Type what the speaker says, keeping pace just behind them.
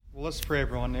Let's pray,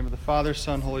 everyone. In the name of the Father,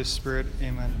 Son, Holy Spirit.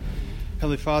 Amen.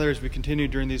 Heavenly Father, as we continue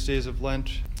during these days of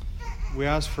Lent, we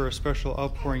ask for a special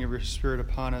outpouring of your Spirit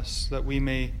upon us, that we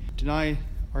may deny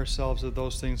ourselves of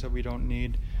those things that we don't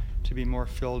need, to be more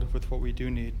filled with what we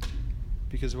do need.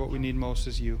 Because what we need most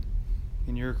is you,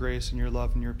 in your grace and your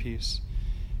love and your peace.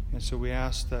 And so we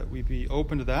ask that we be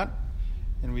open to that,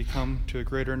 and we come to a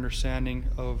greater understanding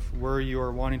of where you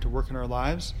are wanting to work in our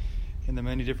lives, in the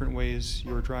many different ways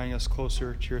you are drawing us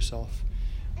closer to yourself.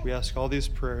 We ask all these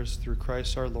prayers through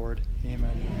Christ our Lord.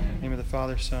 Amen. In the name of the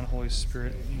Father, Son, Holy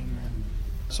Spirit. Amen.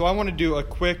 So I want to do a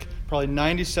quick, probably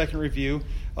 90-second review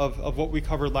of what we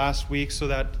covered last week so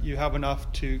that you have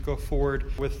enough to go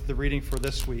forward with the reading for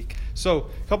this week. So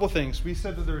a couple of things. We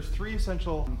said that there's 3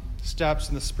 essential steps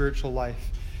in the spiritual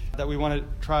life that we want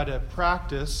to try to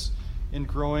practice in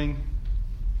growing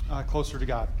closer to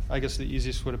God. I guess the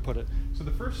easiest way to put it. So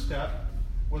the first step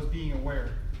was being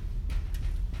aware.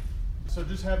 So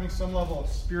just having some level of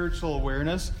spiritual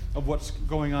awareness of what's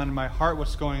going on in my heart,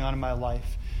 what's going on in my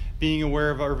life. Being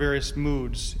aware of our various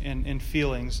moods and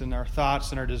feelings and our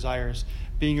thoughts and our desires.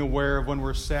 Being aware of when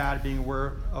we're sad, being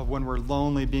aware of when we're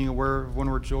lonely, being aware of when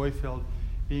we're joy-filled,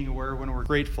 being aware of when we're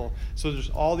grateful. So there's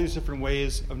all these different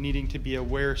ways of needing to be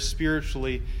aware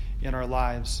spiritually in our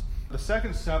lives. The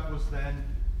second step was then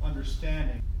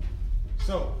understanding.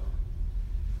 So,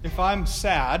 if I'm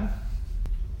sad,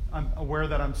 I'm aware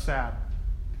that I'm sad.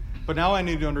 But now I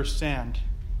need to understand.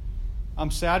 I'm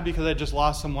sad because I just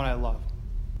lost someone I love.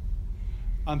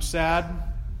 I'm sad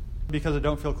because I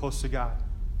don't feel close to God.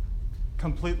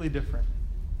 Completely different.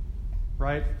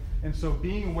 Right? And so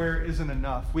being aware isn't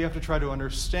enough. We have to try to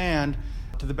understand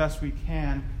to the best we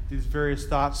can these various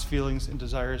thoughts, feelings, and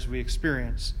desires we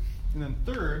experience. And then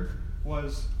third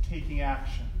was taking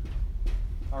action.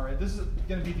 All right, this is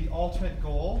going to be the ultimate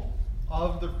goal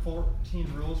of the 14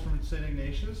 rules from St.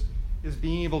 Ignatius, is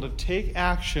being able to take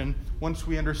action once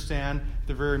we understand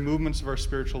the very movements of our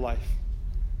spiritual life.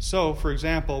 So, for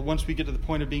example, once we get to the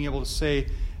point of being able to say,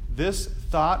 this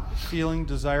thought, feeling,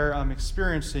 desire I'm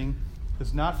experiencing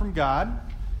is not from God,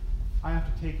 I have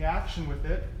to take action with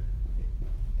it,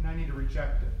 and I need to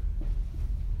reject it.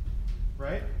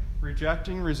 Right?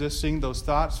 Rejecting, resisting those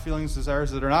thoughts, feelings,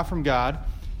 desires that are not from God,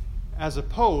 as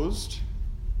opposed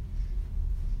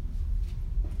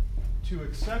to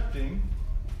accepting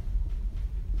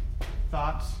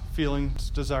thoughts,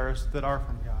 feelings, desires that are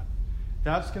from God.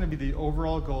 That's going to be the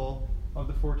overall goal of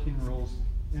the 14 rules,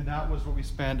 and that was what we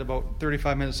spent about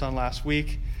 35 minutes on last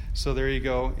week. So there you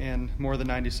go, in more than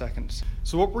 90 seconds.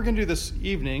 So what we're going to do this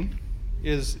evening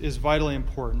is vitally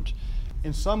important.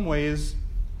 In some ways,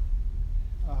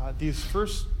 these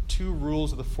first 2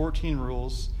 rules of the 14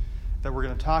 rules that we're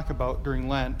going to talk about during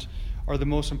Lent are the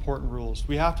most important rules.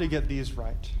 We have to get these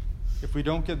right. If we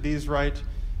don't get these right,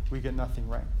 we get nothing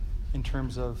right in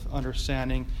terms of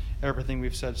understanding everything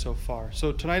we've said so far.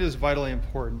 So tonight is vitally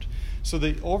important. So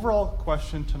the overall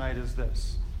question tonight is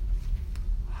this: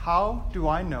 how do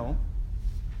I know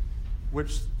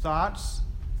which thoughts,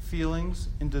 feelings,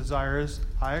 and desires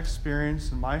I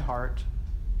experience in my heart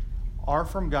are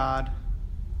from God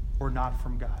or not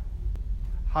from God?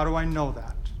 How do I know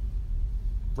that?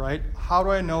 Right? How do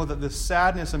I know that the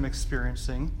sadness I'm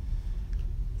experiencing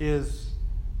is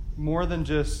more than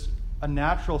just a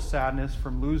natural sadness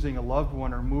from losing a loved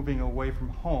one or moving away from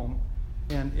home,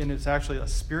 and it's actually a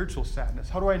spiritual sadness?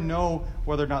 How do I know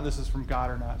whether or not this is from God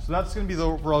or not? So that's going to be the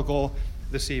overall goal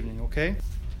this evening, okay?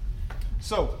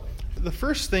 So the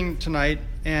first thing tonight,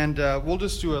 and we'll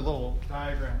just do a little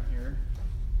diagram here.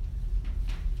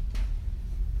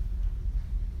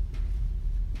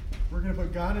 We're going to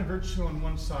put God and virtue on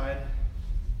one side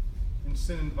and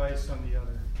sin and vice on the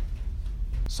other.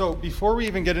 So before we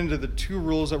even get into the 2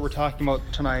 rules that we're talking about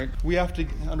tonight, we have to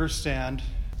understand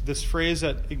this phrase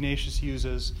that Ignatius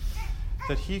uses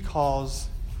that he calls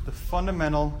the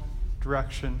fundamental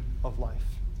direction of life.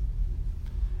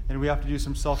 And we have to do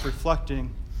some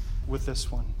self-reflecting with this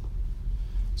one.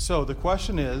 So the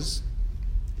question is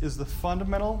the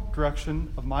fundamental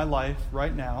direction of my life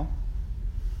right now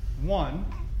one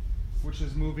which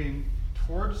is moving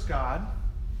towards God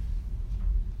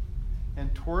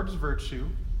and towards virtue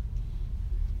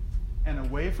and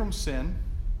away from sin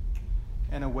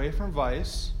and away from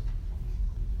vice?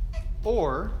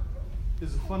 Or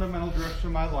is the fundamental direction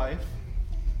of my life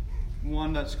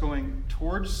one that's going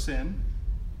towards sin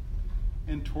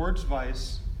and towards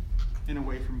vice and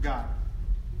away from God?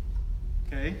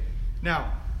 Okay?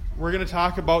 Now, we're going to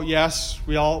talk about, yes,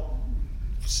 we all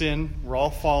sin, we're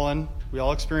all fallen, we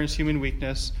all experience human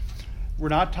weakness. We're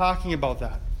not talking about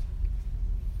that.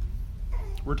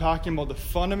 We're talking about the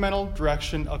fundamental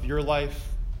direction of your life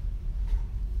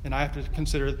and I have to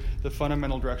consider the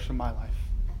fundamental direction of my life.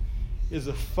 Is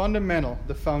the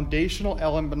foundational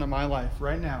element of my life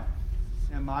right now,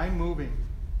 am I moving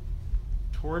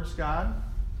towards God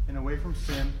and away from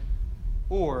sin,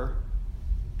 or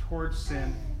towards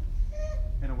sin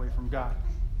and away from God?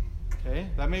 Okay,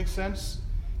 that makes sense?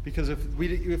 Because if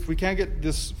we can't get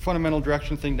this fundamental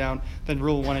direction thing down, then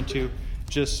rule 1 and 2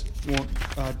 just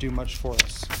won't do much for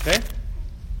us. Okay?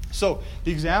 So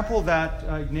the example that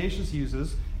Ignatius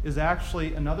uses is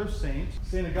actually another saint,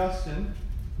 St. Augustine,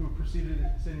 who preceded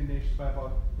St. Ignatius by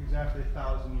about exactly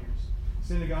 1,000 years.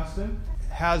 St. Augustine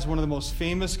has one of the most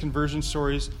famous conversion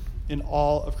stories in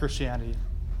all of Christianity,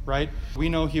 right? We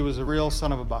know he was a real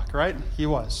son of a buck, right? He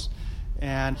was.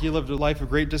 And he lived a life of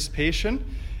great dissipation,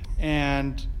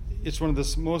 and it's one of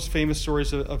the most famous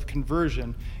stories of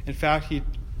conversion. In fact, he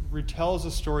retells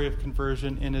the story of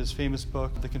conversion in his famous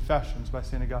book, The Confessions by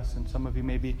St. Augustine. Some of you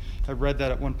maybe have read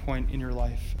that at one point in your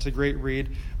life. It's a great read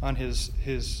on his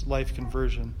life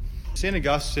conversion. St.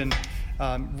 Augustine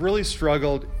really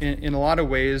struggled in a lot of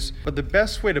ways, but the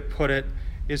best way to put it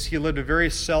is he lived a very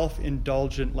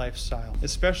self-indulgent lifestyle,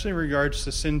 especially in regards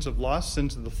to sins of lust,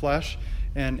 sins of the flesh,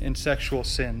 and sexual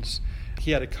sins.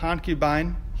 He had a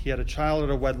concubine. He had a child out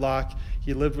of wedlock.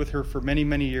 He lived with her for many,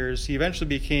 many years. He eventually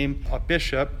became a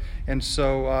bishop, and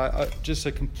so just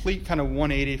a complete kind of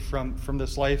 180 from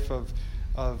this life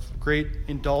of great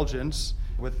indulgence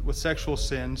with sexual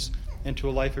sins into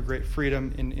a life of great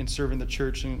freedom in serving the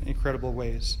church in incredible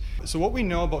ways. So what we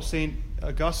know about St.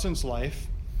 Augustine's life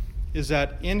is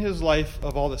that in his life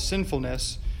of all the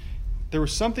sinfulness, there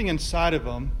was something inside of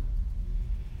him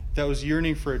that was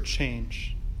yearning for a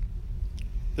change.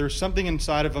 There was something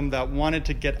inside of him that wanted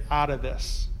to get out of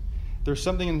this. There's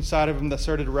something inside of him that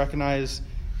started to recognize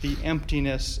the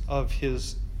emptiness of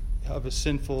his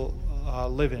sinful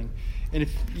living. And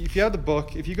if you have the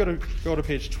book, if you go to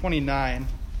page 29,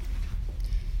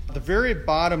 at the very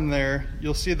bottom there,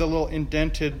 you'll see the little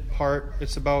indented part.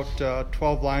 It's about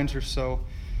 12 lines or so.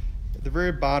 At the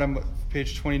very bottom of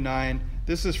page 29,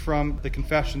 this is from the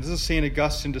Confessions. This is St.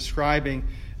 Augustine describing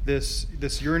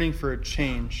this yearning for a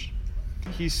change.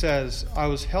 He says, I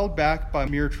was held back by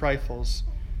mere trifles,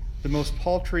 the most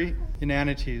paltry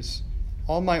inanities,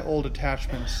 all my old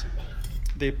attachments.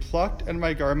 They plucked at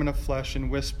my garment of flesh and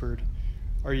whispered,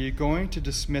 are you going to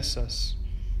dismiss us?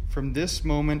 From this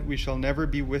moment we shall never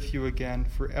be with you again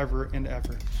forever and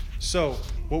ever. So,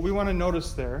 what we want to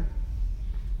notice there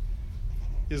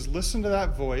is listen to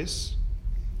that voice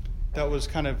that was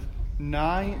kind of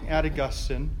gnawing at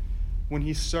Augustine when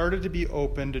he started to be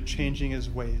open to changing his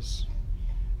ways.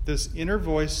 This inner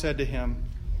voice said to him,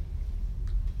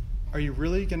 are you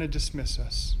really going to dismiss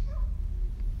us?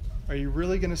 Are you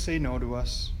really going to say no to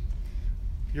us?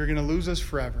 You're going to lose us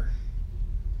forever.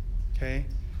 Okay?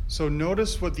 So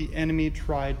notice what the enemy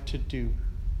tried to do.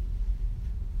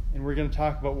 And we're going to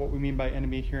talk about what we mean by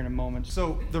enemy here in a moment.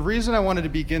 So the reason I wanted to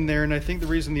begin there, and I think the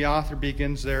reason the author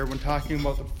begins there when talking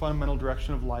about the fundamental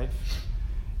direction of life,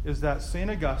 is that St.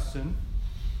 Augustine,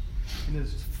 in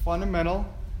his fundamental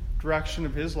direction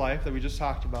of his life that we just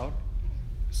talked about,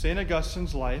 St.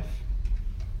 Augustine's life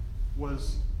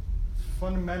was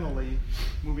fundamentally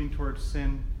moving towards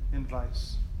sin and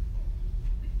vice.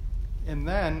 And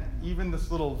then even this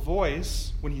little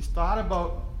voice, when he thought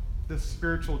about this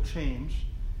spiritual change,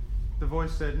 the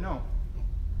voice said, no,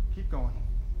 keep going.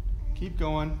 Keep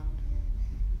going.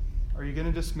 Are you going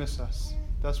to dismiss us?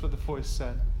 That's what the voice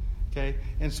said. Okay?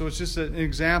 And so it's just an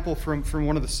example from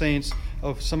one of the saints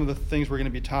of some of the things we're going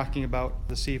to be talking about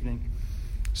this evening.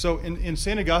 So in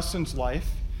St. Augustine's life,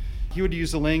 he would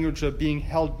use the language of being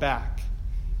held back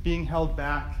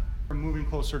from moving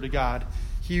closer to God.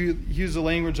 He used the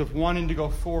language of wanting to go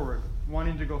forward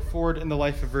in the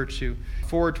life of virtue,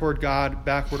 forward toward God,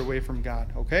 backward away from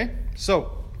God. Okay?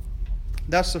 So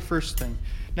that's the first thing.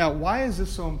 Now, why is this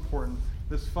so important,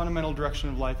 this fundamental direction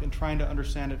of life, and trying to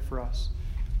understand it for us?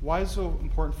 Why is it so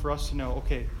important for us to know,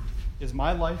 okay, is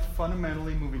my life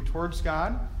fundamentally moving towards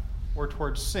God or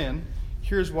towards sin?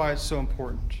 Here's why it's so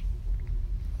important.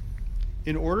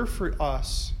 In order for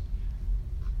us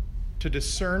to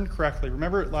discern correctly,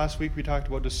 remember last week we talked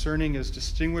about discerning as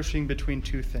distinguishing between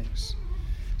two things.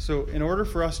 So in order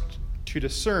for us to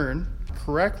discern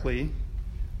correctly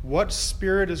what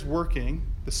spirit is working,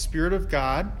 the spirit of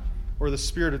God or the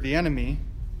spirit of the enemy,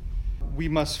 we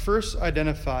must first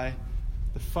identify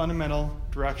the fundamental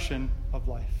direction of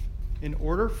life. In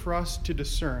order for us to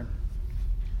discern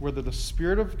whether the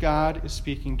Spirit of God is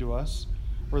speaking to us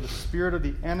or the spirit of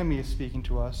the enemy is speaking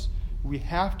to us, we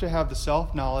have to have the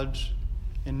self-knowledge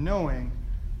in knowing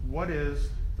what is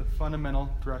the fundamental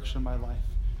direction of my life.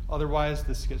 Otherwise,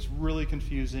 this gets really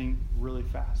confusing really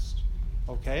fast.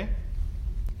 Okay?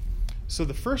 So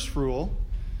the first rule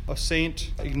of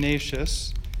St.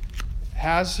 Ignatius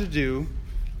has to do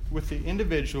with the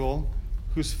individual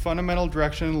whose fundamental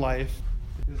direction in life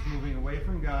is moving away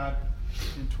from God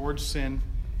and towards sin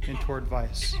and toward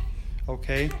vice.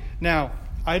 Okay? Now,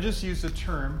 I just used a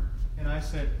term, and I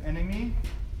said enemy,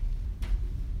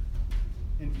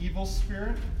 an evil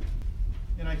spirit,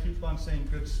 and I keep on saying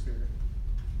good spirit.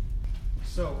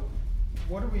 So,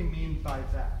 what do we mean by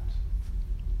that?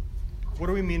 What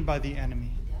do we mean by the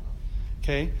enemy?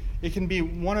 Okay? It can be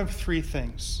one of three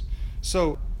things.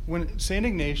 So, when St.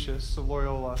 Ignatius of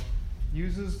Loyola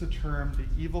uses the term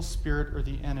the evil spirit or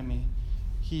the enemy,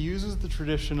 he uses the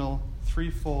traditional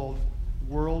threefold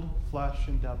world, flesh,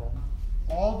 and devil.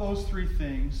 All those three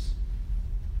things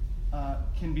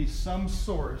can be some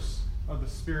source of the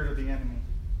spirit of the enemy.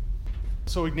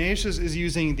 So Ignatius is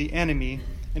using the enemy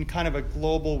in kind of a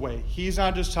global way. He's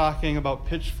not just talking about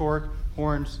pitchfork,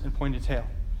 horns, and pointed tail.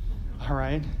 All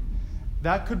right?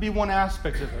 That could be one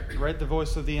aspect of it, right? The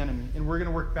voice of the enemy. And we're going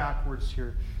to work backwards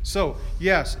here. So,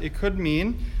 yes, it could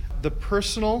mean the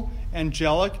personal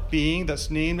angelic being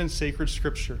that's named in sacred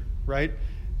scripture, right?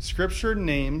 Scripture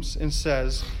names and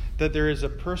says that there is a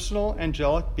personal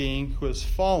angelic being who has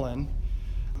fallen,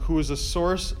 who is a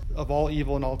source of all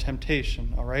evil and all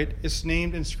temptation, all right? It's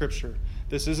named in Scripture.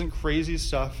 This isn't crazy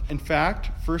stuff. In fact,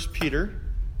 1 Peter,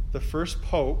 the first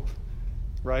pope,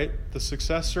 right, the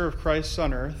successor of Christ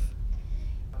on earth,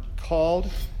 called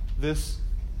this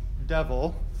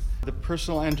devil, the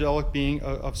personal angelic being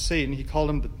of Satan, he called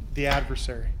him the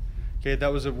adversary. Okay,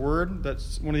 that was a word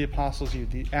that's one of the apostles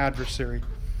used, the adversary.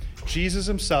 Jesus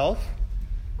himself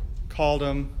called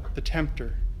him the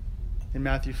tempter in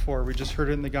Matthew 4. We just heard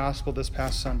it in the gospel this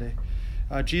past Sunday.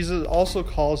 Jesus also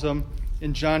calls him,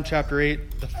 in John chapter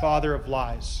 8, the father of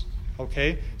lies.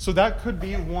 Okay? So that could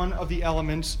be one of the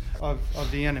elements of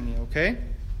the enemy, okay?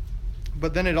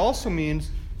 But then it also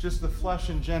means just the flesh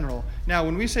in general. Now,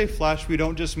 when we say flesh, we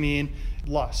don't just mean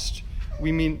lust.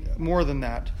 We mean more than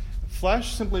that.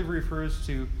 Flesh simply refers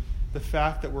to the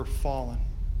fact that we're fallen.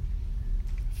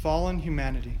 Fallen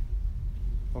humanity.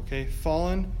 Okay?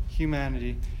 Fallen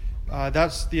humanity.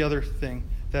 That's the other thing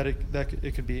that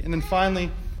it could be. And then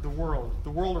finally, the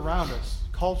world around us,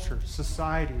 culture,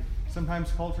 society.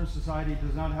 Sometimes culture and society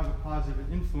does not have a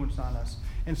positive influence on us.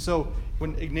 And so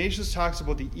when Ignatius talks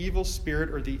about the evil spirit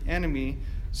or the enemy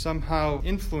somehow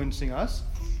influencing us,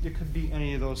 it could be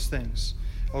any of those things.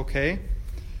 Okay?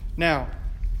 Now,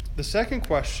 the second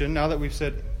question, now that we've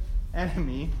said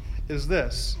enemy, is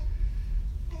this.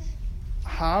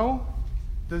 How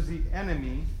does the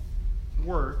enemy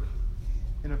work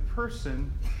in a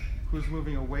person who's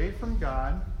moving away from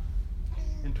God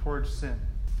and towards sin?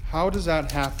 How does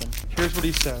that happen? Here's what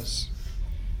he says.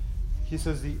 He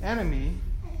says the enemy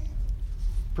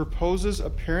proposes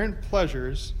apparent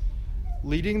pleasures,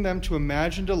 leading them to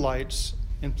imagine delights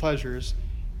and pleasures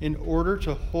in order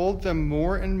to hold them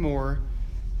more and more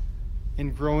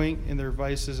in growing in their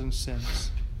vices and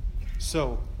sins.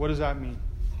 So, what does that mean?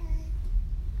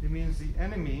 It means the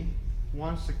enemy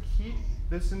wants to keep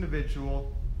this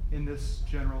individual in this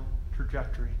general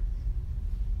trajectory.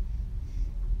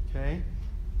 Okay?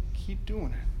 Keep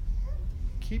doing it.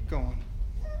 Keep going.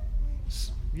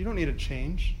 You don't need to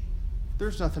change.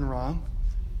 There's nothing wrong.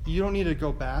 You don't need to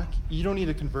go back. You don't need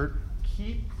to convert.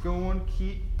 Keep going,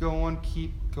 keep going,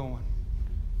 keep going.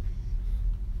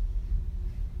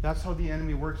 That's how the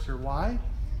enemy works here. Why?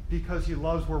 Because he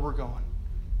loves where we're going.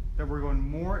 That we're going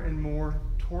more and more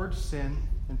towards sin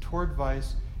and toward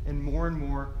vice and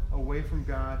more away from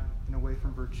God and away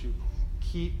from virtue.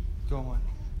 Keep going.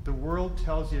 The world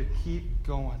tells you to keep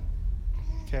going.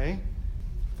 Okay?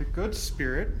 The good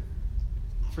spirit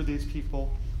for these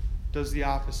people does the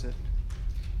opposite.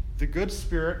 The good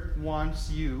spirit wants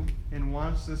you and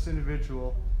wants this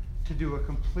individual to do a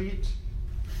complete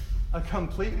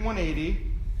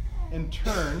 180 and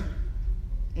turn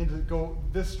and to go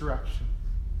this direction.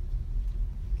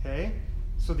 Okay?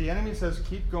 So the enemy says,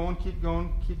 keep going, keep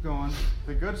going, keep going.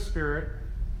 The good spirit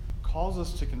calls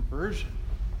us to conversion,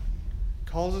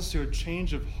 calls us to a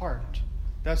change of heart.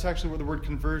 That's actually what the word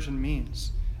conversion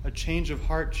means. A change of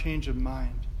heart, change of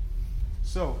mind.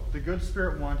 So the good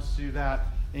spirit wants to do that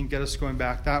and get us going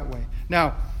back that way.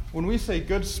 Now, when we say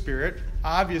good spirit,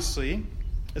 obviously,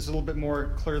 it's a little bit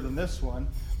more clear than this one.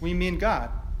 We mean God,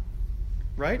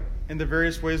 right? In the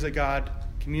various ways that God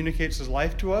communicates his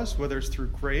life to us, whether it's through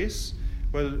grace,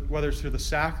 whether it's through the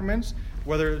sacraments,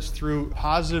 whether it's through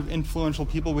positive, influential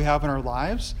people we have in our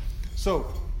lives.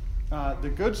 So,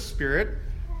 the good spirit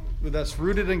that's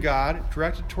rooted in God,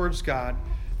 directed towards God,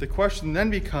 The question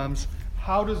then becomes,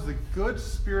 how does the good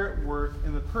Spirit work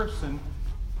in the person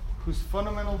whose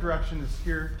fundamental direction is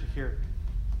here to here?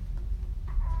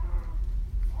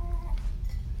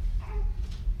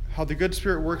 How the good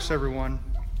Spirit works, everyone,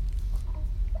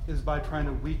 is by trying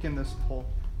to weaken this pull,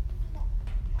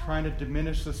 trying to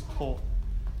diminish this pull,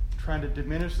 trying to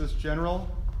diminish this general,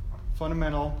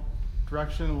 fundamental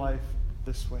direction in life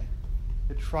this way.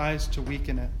 It tries to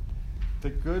weaken it. The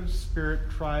good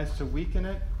Spirit tries to weaken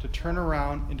it, to turn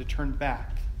around, and to turn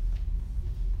back.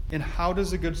 And how does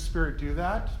the good Spirit do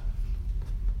that?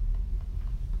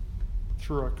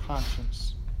 Through our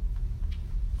conscience,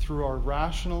 through our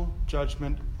rational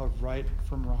judgment of right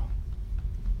from wrong.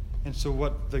 And so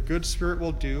what the good Spirit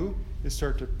will do is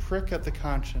start to prick at the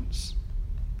conscience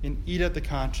and eat at the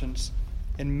conscience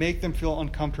and make them feel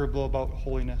uncomfortable about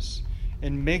holiness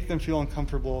and make them feel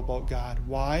uncomfortable about God.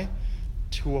 Why?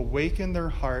 To awaken their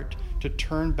heart to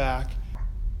turn back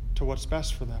to what's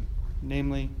best for them,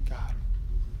 namely God.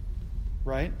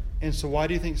 Right? And so why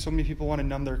do you think so many people want to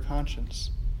numb their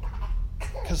conscience?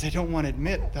 Because they don't want to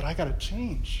admit that I got to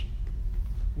change.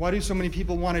 Why do so many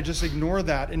people want to just ignore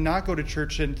that and not go to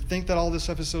church and think that all this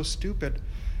stuff is so stupid?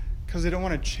 Because they don't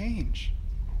want to change.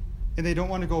 And they don't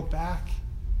want to go back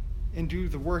and do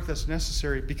the work that's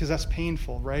necessary because that's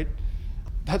painful, right?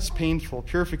 That's painful.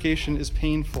 Purification is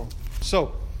painful.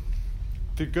 So,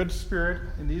 the good Spirit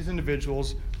in these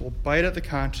individuals will bite at the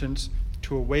conscience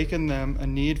to awaken them a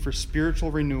need for spiritual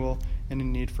renewal and a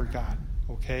need for God.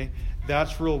 Okay?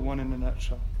 That's rule 1 in a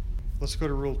nutshell. Let's go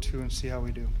to rule 2 and see how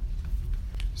we do.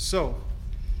 So,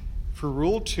 for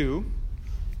rule 2,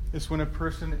 is when a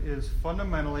person is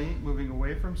fundamentally moving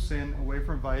away from sin, away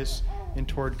from vice, and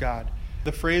toward God.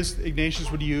 The phrase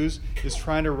Ignatius would use is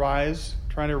trying to rise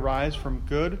from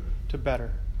good to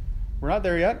better. We're not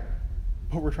there yet,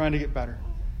 but we're trying to get better.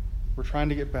 We're trying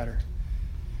to get better.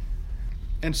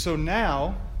 And so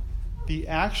now, the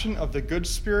action of the good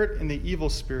spirit and the evil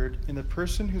spirit in the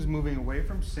person who's moving away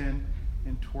from sin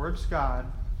and towards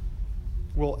God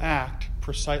will act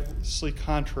precisely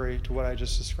contrary to what I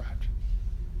just described.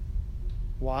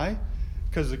 Why?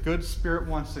 Because the good spirit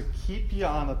wants to keep you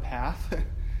on the path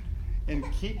and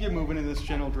keep you moving in this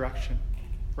general direction.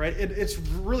 Right? It's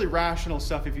really rational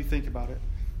stuff if you think about it.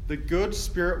 The good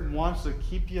spirit wants to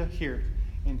keep you here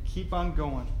and keep on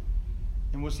going.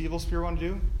 And what's the evil spirit want to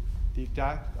do? The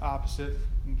exact opposite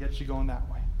and get you going that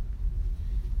way.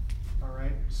 All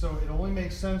right? So it only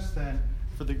makes sense then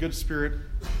for the good spirit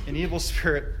and evil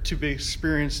spirit to be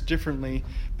experienced differently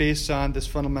based on this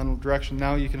fundamental direction.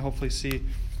 Now you can hopefully see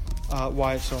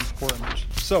why it's so important.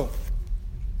 So,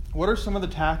 what are some of the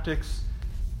tactics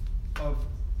of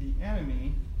the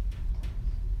enemy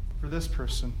for this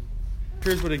person?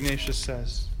 Here's what Ignatius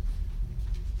says.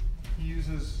 He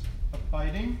uses a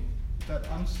biting that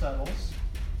unsettles,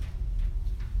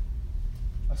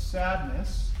 a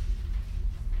sadness,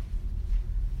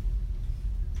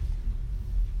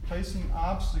 placing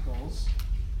obstacles,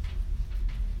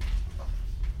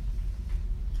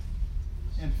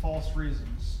 and false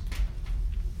reasons.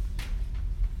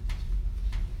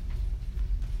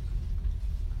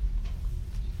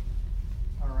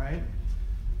 All right?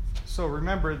 So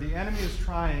remember, the enemy is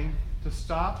trying to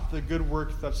stop the good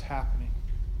work that's happening,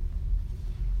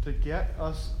 to get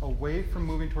us away from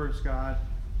moving towards God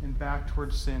and back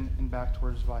towards sin and back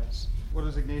towards vice. What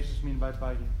does Ignatius mean by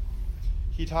biting?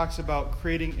 He talks about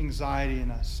creating anxiety in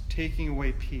us, taking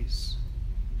away peace,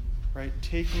 right?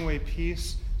 Taking away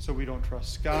peace so we don't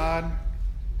trust God,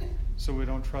 so we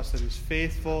don't trust that He's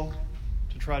faithful,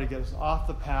 to try to get us off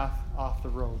the path, off the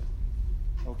road,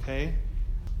 okay?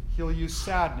 He'll use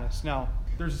sadness. Now,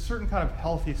 there's a certain kind of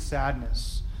healthy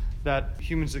sadness that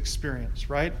humans experience,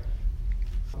 right?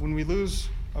 When we lose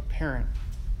a parent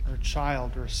or a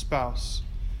child or a spouse,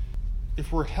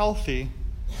 if we're healthy,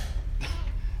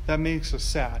 that makes us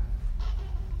sad.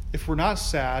 If we're not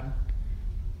sad,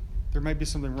 there might be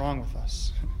something wrong with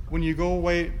us. When you go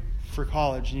away for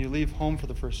college and you leave home for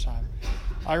the first time,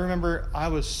 I remember I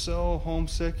was so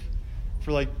homesick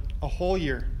for like a whole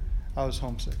year. I was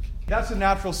homesick. That's a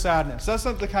natural sadness. That's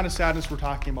not the kind of sadness we're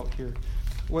talking about here.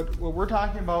 What we're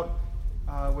talking about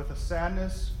with a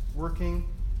sadness working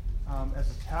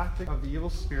as a tactic of the evil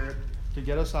spirit to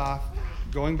get us off,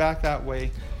 going back that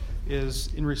way,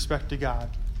 is in respect to God.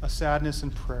 A sadness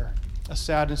in prayer, a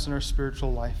sadness in our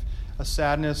spiritual life, a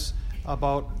sadness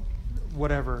about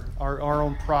whatever, our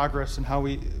own progress and how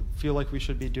we feel like we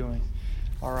should be doing.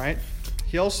 All right?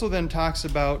 He also then talks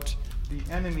about the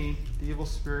enemy, the evil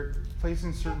spirit,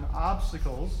 placing certain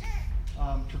obstacles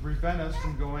to prevent us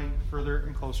from going further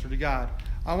and closer to God.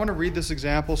 I want to read this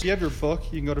example. So you have your book.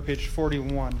 You can go to page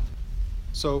 41.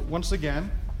 So once again,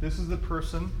 this is the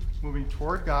person moving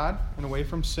toward God and away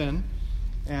from sin.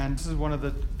 And this is one of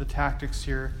the tactics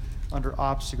here under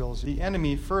obstacles. The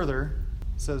enemy further,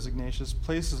 says Ignatius,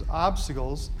 places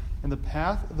obstacles in the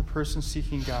path of the person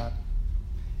seeking God.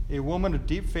 A woman of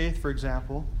deep faith, for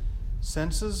example,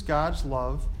 senses God's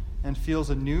love and feels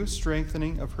a new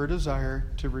strengthening of her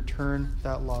desire to return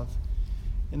that love.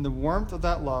 In the warmth of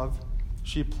that love,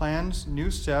 she plans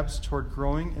new steps toward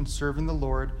growing and serving the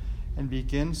Lord and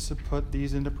begins to put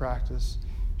these into practice.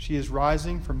 She is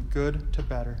rising from good to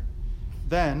better.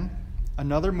 Then,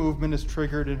 another movement is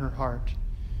triggered in her heart.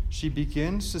 She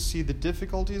begins to see the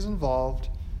difficulties involved,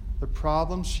 the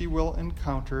problems she will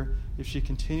encounter if she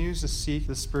continues to seek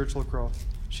the spiritual growth.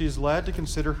 She is led to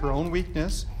consider her own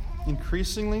weakness.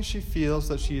 Increasingly, she feels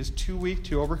that she is too weak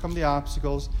to overcome the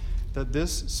obstacles, that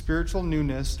this spiritual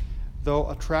newness, though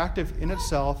attractive in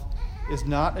itself, is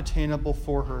not attainable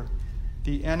for her.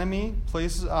 The enemy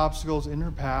places obstacles in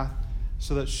her path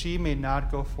so that she may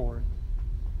not go forward.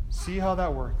 See how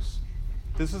that works.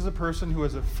 This is a person who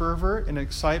has a fervor and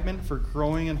excitement for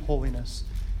growing in holiness.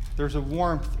 There's a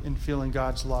warmth in feeling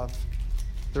God's love.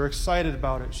 They're excited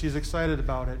about it. She's excited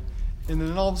about it. And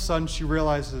then all of a sudden she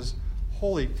realizes,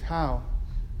 holy cow,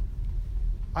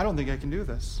 I don't think I can do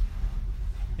this.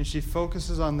 And she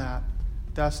focuses on that.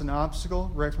 That's an obstacle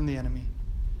right from the enemy.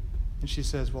 And she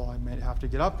says, well, I might have to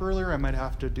get up earlier. I might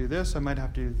have to do this. I might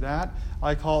have to do that.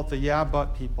 I call it the yeah,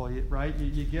 but people, right?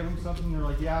 You give them something, and they're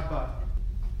like, yeah, but.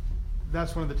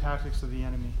 That's one of the tactics of the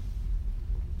enemy.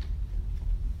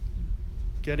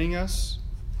 Getting us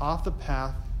off the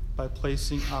path by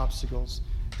placing obstacles.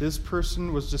 This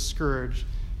person was discouraged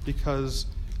because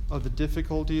of the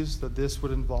difficulties that this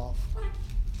would involve.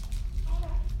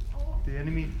 The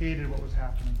enemy hated what was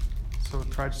happening, so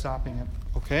tried stopping it.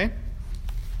 Okay?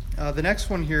 The next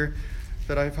one here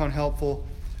that I found helpful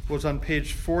was on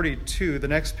page 42, the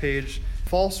next page,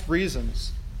 false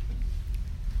reasons.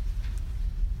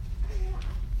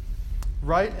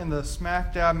 Right in the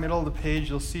smack dab middle of the page,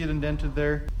 you'll see it indented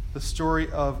there, the story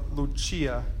of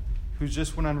Lucia, who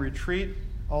just went on retreat,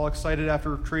 all excited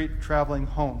after retreat, traveling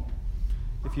home.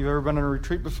 If you've ever been on a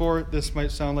retreat before, this might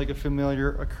sound like a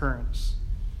familiar occurrence.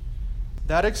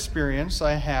 That experience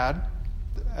I had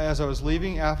as I was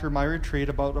leaving after my retreat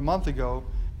about a month ago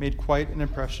made quite an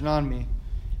impression on me.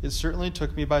 It certainly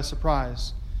took me by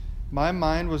surprise. My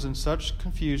mind was in such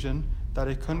confusion that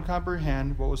I couldn't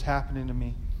comprehend what was happening to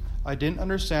me. I didn't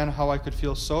understand how I could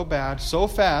feel so bad so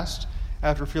fast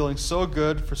after feeling so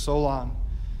good for so long.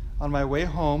 On my way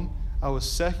home, I was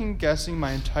second-guessing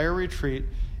my entire retreat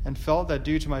and felt that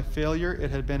due to my failure,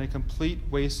 it had been a complete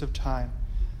waste of time.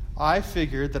 I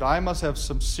figured that I must have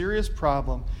some serious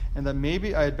problem and that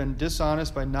maybe I had been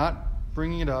dishonest by not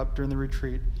bringing it up during the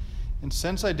retreat. And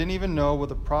since I didn't even know what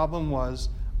the problem was,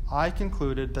 I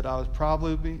concluded that I was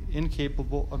probably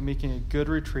incapable of making a good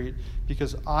retreat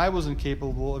because I was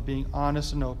incapable of being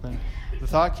honest and open. The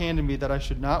thought came to me that I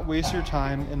should not waste your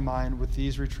time and mine with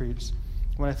these retreats.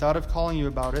 When I thought of calling you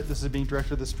about it, this is being directed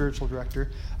to the spiritual director,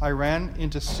 I ran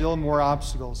into still more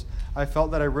obstacles. I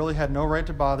felt that I really had no right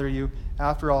to bother you.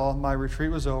 After all, my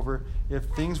retreat was over. If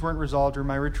things weren't resolved during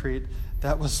my retreat,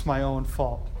 that was my own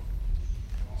fault.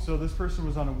 So this person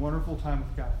was on a wonderful time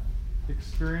with God,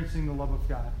 experiencing the love of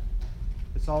God.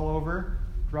 It's all over,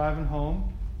 driving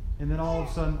home, and then all of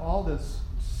a sudden, all this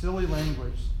silly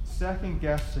language, second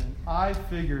guessing, I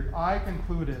figured, I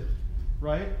concluded,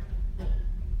 right?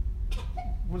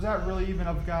 Was that really even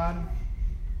of God?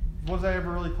 Was I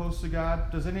ever really close to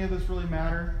God? Does any of this really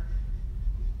matter?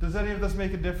 Does any of this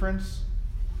make a difference?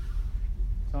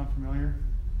 Sound familiar?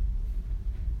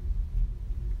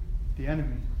 The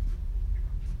enemy.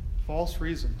 False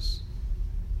reasons.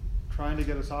 Trying to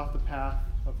get us off the path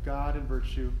of God and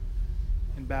virtue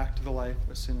and back to the life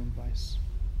of sin and vice.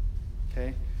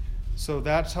 Okay? So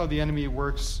that's how the enemy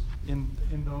works in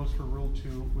those for Rule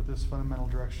 2 with this fundamental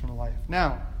direction of life.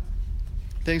 Now,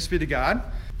 thanks be to God,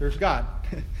 there's God.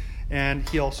 And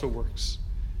he also works.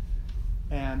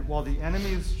 And while the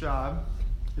enemy's job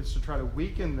is to try to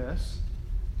weaken this,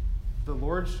 the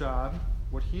Lord's job,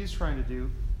 what he's trying to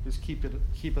do, is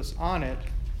keep us on it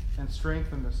and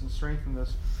strengthen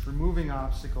this, removing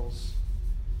obstacles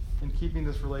and keeping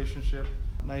this relationship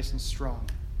nice and strong.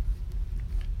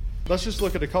 Let's just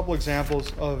look at a couple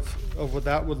examples of what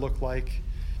that would look like.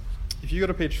 If you go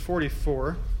to page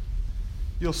 44,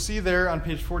 you'll see there on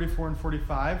page 44 and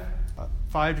 45,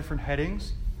 5 different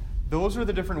headings. Those are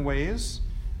the different ways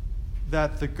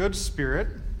that the good Spirit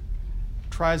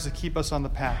tries to keep us on the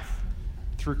path,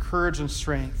 through courage and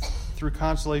strength, through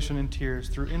consolation and tears,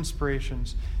 through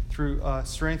inspirations, through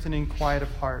strengthening quiet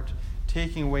of heart,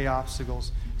 taking away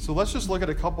obstacles. So let's just look at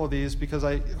a couple of these because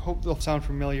I hope they'll sound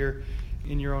familiar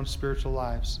in your own spiritual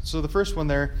lives. So the first one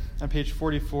there on page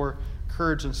 44,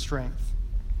 courage and strength.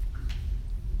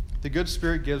 The good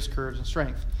Spirit gives courage and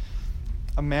strength.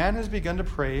 A man has begun to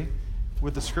pray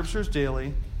with the Scriptures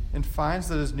daily and finds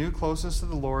that his new closeness to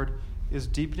the Lord is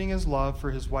deepening his love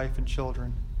for his wife and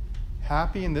children.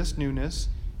 Happy in this newness,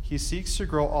 he seeks to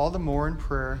grow all the more in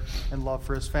prayer and love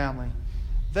for his family.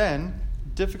 Then,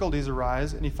 difficulties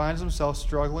arise, and he finds himself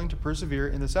struggling to persevere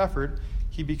in this effort.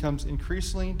 He becomes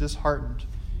increasingly disheartened.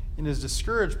 In his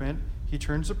discouragement, he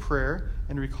turns to prayer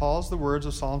and recalls the words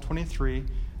of Psalm 23,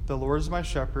 "The Lord is my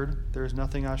shepherd, there is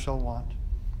nothing I shall want."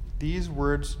 These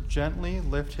words gently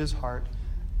lift his heart,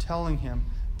 telling him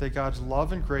that God's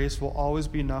love and grace will always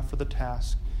be enough for the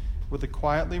task. With a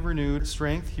quietly renewed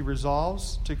strength, he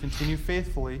resolves to continue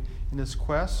faithfully in his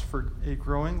quest for a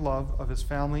growing love of his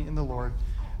family in the Lord.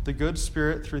 The good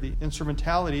Spirit, through the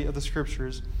instrumentality of the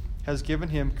Scriptures, has given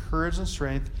him courage and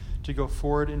strength to go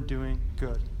forward in doing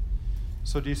good.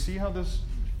 So do you see how this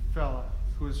fella,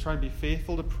 who was trying to be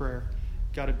faithful to prayer,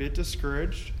 got a bit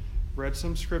discouraged, read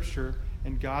some Scripture,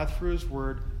 and God, through his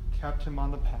word, kept him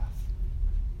on the path.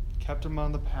 Kept him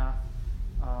on the path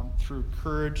through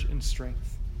courage and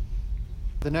strength.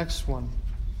 The next one,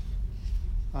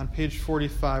 on page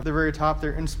 45, at the very top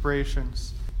there,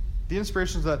 inspirations. The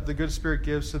inspirations that the good Spirit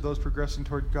gives to those progressing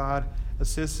toward God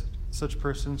assist such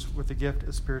persons with the gift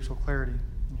of spiritual clarity.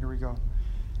 And here we go.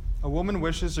 A woman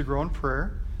wishes to grow in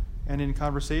prayer, and in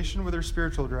conversation with her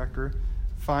spiritual director,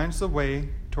 finds the way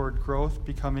toward growth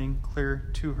becoming clear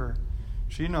to her.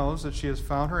 She knows that she has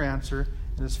found her answer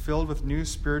and is filled with new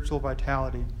spiritual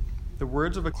vitality. The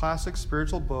words of a classic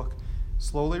spiritual book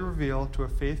slowly reveal to a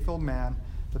faithful man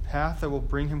the path that will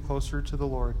bring him closer to the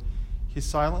Lord. He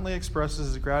silently expresses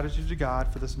his gratitude to God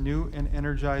for this new and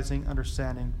energizing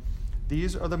understanding.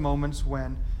 These are the moments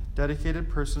when dedicated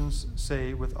persons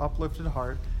say with uplifted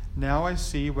heart, "Now I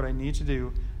see what I need to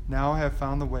do. Now I have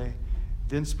found the way."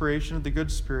 The inspiration of the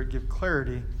good Spirit gives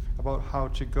clarity about how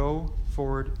to go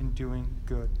forward in doing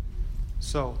good.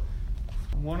 So,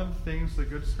 one of the things the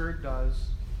good Spirit does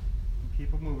in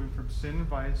people moving from sin and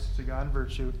vice to God and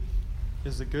virtue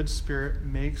is the good Spirit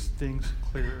makes things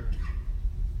clearer,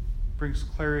 brings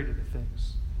clarity to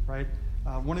things, right?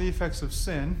 One of the effects of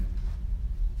sin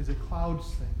is it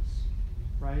clouds things,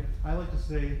 right? I like to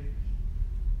say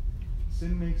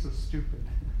sin makes us stupid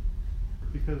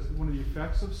because one of the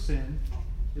effects of sin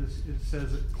is it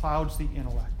says it clouds the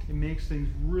intellect. It makes things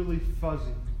really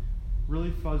fuzzy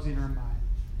in our mind,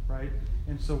 right?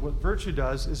 And so what virtue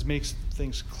does is makes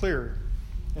things clearer.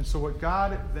 And so what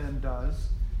God then does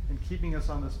in keeping us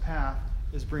on this path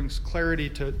is brings clarity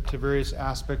to various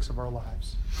aspects of our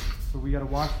lives. So we got to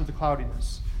watch for the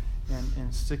cloudiness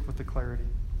and stick with the clarity.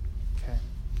 Okay.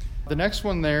 The next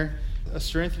one there, a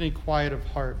strengthening quiet of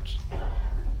heart.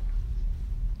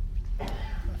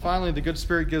 Finally, the good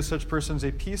Spirit gives such persons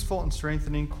a peaceful and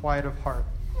strengthening quiet of heart.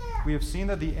 We have seen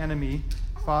that the enemy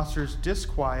fosters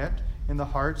disquiet in the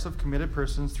hearts of committed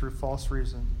persons through false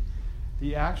reason.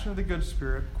 The action of the good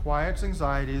Spirit quiets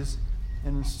anxieties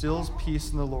and instills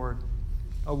peace in the Lord.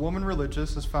 A woman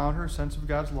religious has found her sense of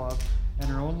God's love and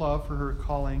her own love for her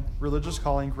religious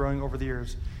calling growing over the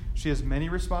years. She has many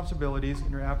responsibilities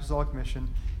in her apostolic mission,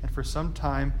 and for some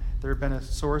time there have been a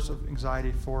source of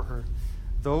anxiety for her.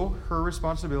 Though her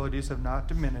responsibilities have not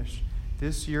diminished,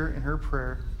 this year in her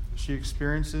prayer, she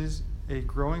experiences a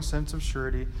growing sense of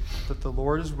surety that the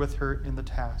Lord is with her in the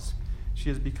task. She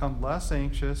has become less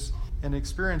anxious and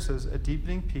experiences a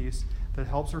deepening peace that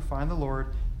helps her find the Lord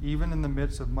even in the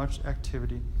midst of much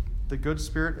activity. The good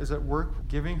Spirit is at work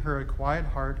giving her a quiet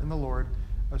heart in the Lord,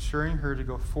 assuring her to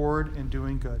go forward in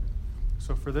doing good.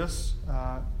 So for this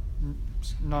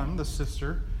nun, the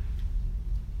sister,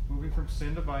 moving from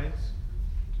sin and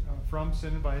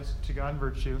vice to God and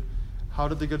virtue, how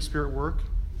did the good Spirit work?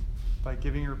 By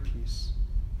giving her peace.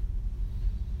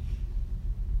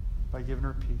 By giving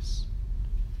her peace.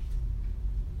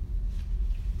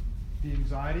 The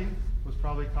anxiety was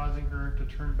probably causing her to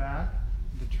turn back,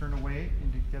 to turn away,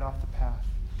 and to get off the path.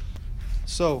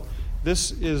 So,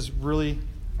 this is really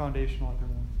foundational,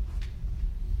 everyone.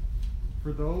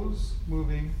 For those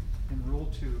moving in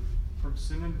Rule 2, from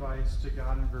sin and vice to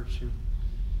God and virtue,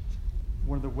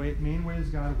 one of the main ways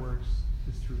God works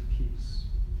is through peace,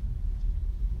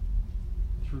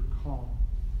 through calm.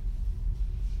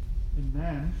 And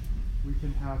then we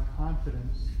can have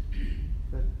confidence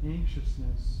that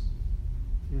anxiousness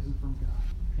isn't from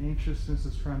God. Anxiousness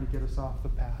is trying to get us off the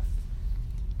path.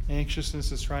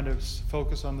 Anxiousness is trying to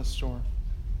focus on the storm.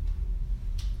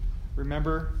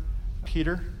 Remember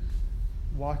Peter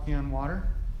walking on water,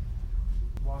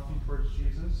 walking towards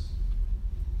Jesus.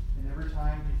 And every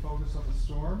time he focused on the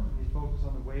storm, and he focused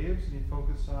on the waves, and he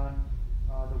focused on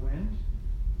the wind,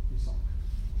 he sunk.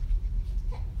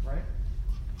 Right?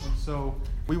 And so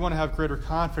we want to have greater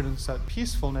confidence that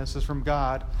peacefulness is from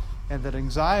God, and that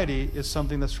anxiety is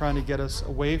something that's trying to get us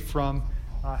away from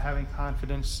having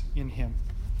confidence in him.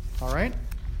 All right?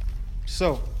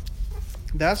 So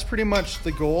that's pretty much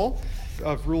the goal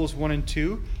of rules 1 and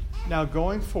 2. Now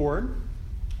going forward,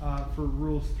 for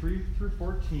rules 3 through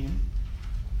 14,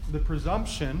 the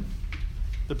presumption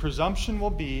will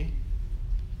be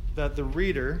that the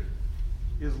reader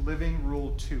is living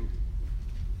rule 2.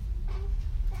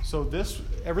 So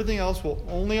everything else will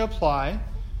only apply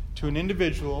to an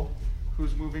individual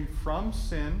who's moving from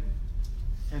sin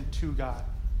and to God.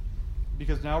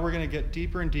 Because now we're going to get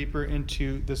deeper and deeper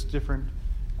into this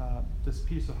this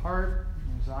peace of heart,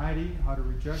 anxiety, how to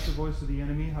reject the voice of the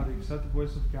enemy, how to accept the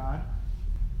voice of God,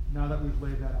 now that we've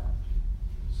laid that out.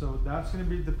 So that's going to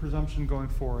be the presumption going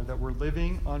forward, that we're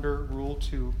living under rule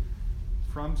 2,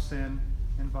 from sin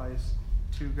and vice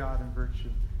to God and virtue.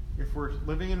 If we're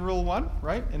living in rule 1,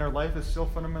 right, and our life is still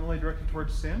fundamentally directed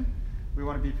towards sin, we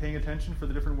want to be paying attention for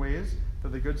the different ways that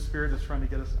the good Spirit is trying to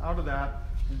get us out of that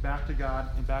and back to God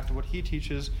and back to what he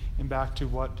teaches and back to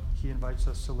what he invites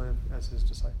us to live as his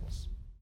disciples.